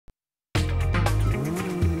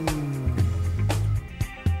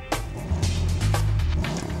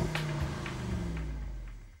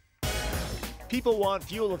People want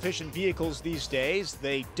fuel-efficient vehicles these days.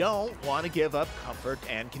 They don't want to give up comfort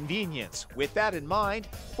and convenience. With that in mind,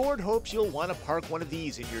 Ford hopes you'll want to park one of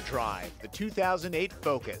these in your drive, the 2008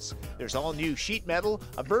 Focus. There's all new sheet metal,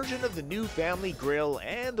 a version of the new family grille,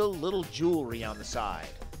 and a little jewelry on the side.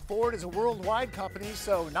 Ford is a worldwide company,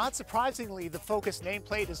 so not surprisingly, the Focus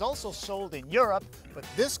nameplate is also sold in Europe, but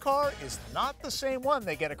this car is not the same one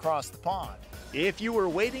they get across the pond. If you were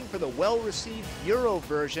waiting for the well-received Euro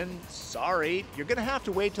version, sorry, you're going to have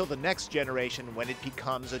to wait till the next generation when it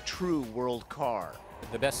becomes a true world car.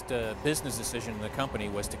 The best business decision in the company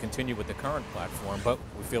was to continue with the current platform, but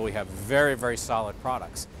we feel we have very, very solid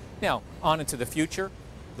products. Now, on into the future,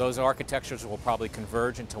 those architectures will probably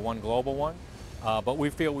converge into one global one, but we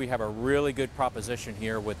feel we have a really good proposition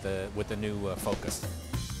here with the new Focus.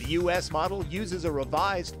 The US model uses a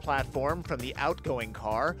revised platform from the outgoing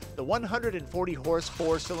car. The 140-horse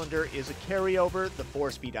four-cylinder is a carryover. The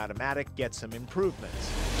four-speed automatic gets some improvements.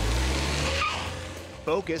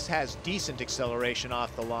 Focus has decent acceleration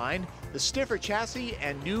off the line. The stiffer chassis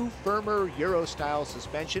and new, firmer Euro-style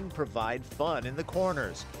suspension provide fun in the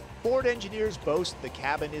corners. Ford engineers boast the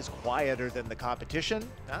cabin is quieter than the competition.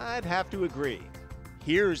 I'd have to agree.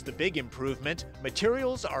 Here's the big improvement.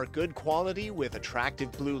 Materials are good quality with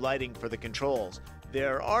attractive blue lighting for the controls.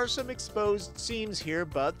 There are some exposed seams here,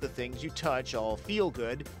 but the things you touch all feel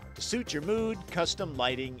good. To suit your mood, custom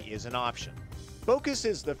lighting is an option. Focus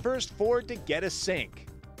is the first Ford to get a sync.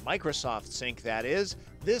 Microsoft Sync, that is.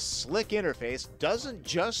 This slick interface doesn't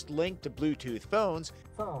just link to Bluetooth phones.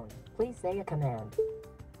 Phone, please say a command.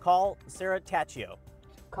 Call Sarah Taccio.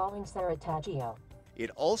 Calling Sarah Taccio. It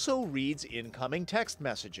also reads incoming text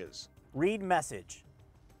messages. Read message.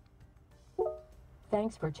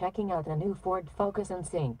 Thanks for checking out the new Ford Focus and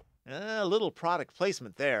Sync. A little product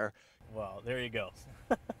placement there. Well, there you go.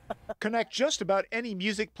 Connect just about any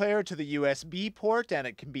music player to the USB port and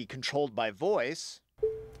it can be controlled by voice.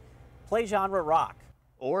 Play genre rock.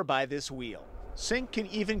 Or by this wheel. Sync can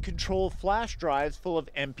even control flash drives full of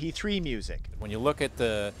MP3 music. When you look at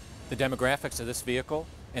the demographics of this vehicle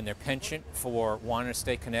and their penchant for wanting to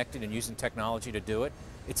stay connected and using technology to do it,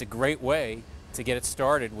 it's a great way to get it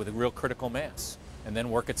started with a real critical mass and then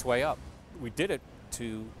work its way up. We did it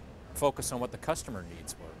to focus on what the customer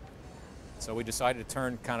needs were. So we decided to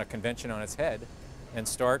turn kind of convention on its head and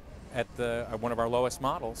start at one of our lowest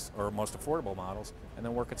models, or most affordable models, and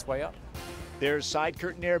then work its way up. There's side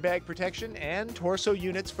curtain airbag protection and torso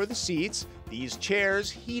units for the seats. These chairs,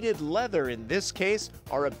 heated leather in this case,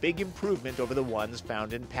 are a big improvement over the ones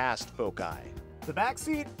found in past Foci. The back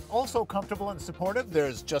seat, also comfortable and supportive.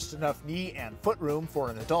 There's just enough knee and foot room for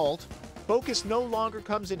an adult. Focus no longer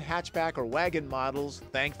comes in hatchback or wagon models.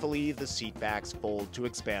 Thankfully, the seat backs fold to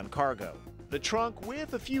expand cargo. The trunk,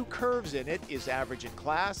 with a few curves in it, is average in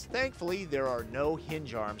class. Thankfully, there are no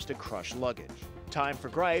hinge arms to crush luggage. Time for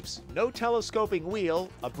gripes. No telescoping wheel.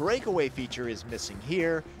 A breakaway feature is missing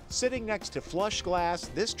here. Sitting next to flush glass,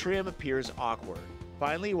 this trim appears awkward.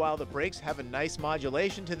 Finally, while the brakes have a nice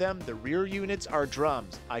modulation to them, the rear units are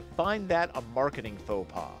drums. I find that a marketing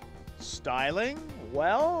faux pas. Styling?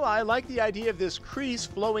 Well, I like the idea of this crease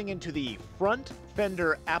flowing into the front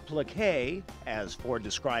fender applique, as Ford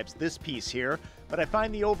describes this piece here, but I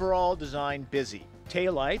find the overall design busy.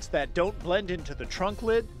 Taillights that don't blend into the trunk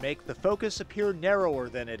lid make the Focus appear narrower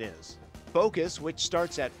than it is. Focus, which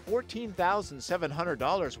starts at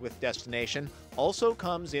 $14,700 with destination, also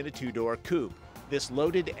comes in a two-door coupe. This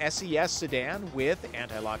loaded SES sedan with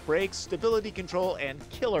anti-lock brakes, stability control, and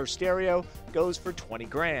killer stereo goes for $20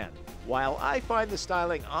 grand. While I find the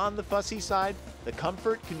styling on the fussy side, the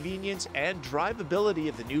comfort, convenience, and drivability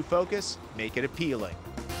of the new Focus make it appealing.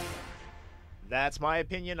 That's my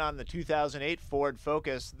opinion on the 2008 Ford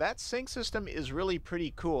Focus. That sync system is really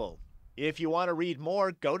pretty cool. If you want to read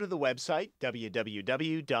more, go to the website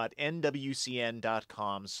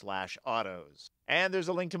www.nwcn.com/autos. And there's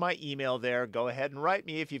a link to my email there. Go ahead and write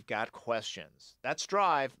me if you've got questions. That's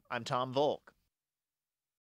Drive. I'm Tom Volk.